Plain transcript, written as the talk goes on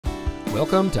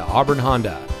Welcome to Auburn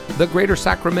Honda, the Greater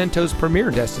Sacramento's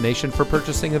premier destination for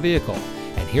purchasing a vehicle.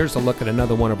 And here's a look at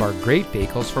another one of our great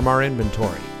vehicles from our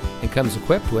inventory. It comes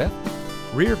equipped with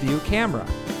rear view camera,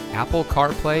 Apple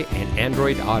CarPlay and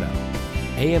Android Auto,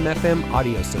 AM/FM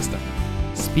audio system,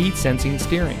 speed sensing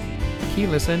steering,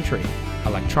 keyless entry,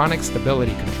 electronic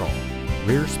stability control,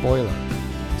 rear spoiler,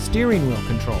 steering wheel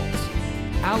controls,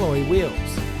 alloy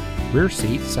wheels, rear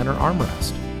seat center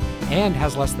armrest, and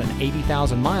has less than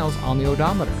 80,000 miles on the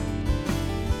odometer.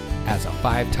 As a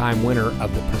 5-time winner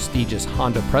of the prestigious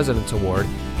Honda President's Award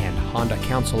and Honda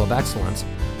Council of Excellence,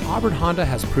 Auburn Honda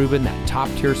has proven that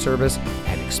top-tier service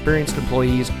and experienced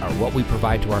employees are what we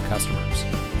provide to our customers.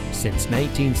 Since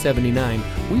 1979,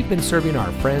 we've been serving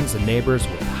our friends and neighbors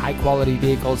with high-quality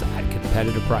vehicles at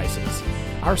competitive prices.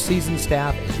 Our seasoned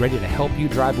staff is ready to help you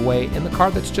drive away in the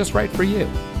car that's just right for you.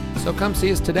 So come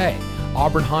see us today.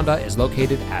 Auburn Honda is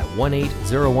located at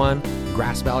 1801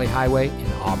 Grass Valley Highway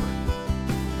in Auburn.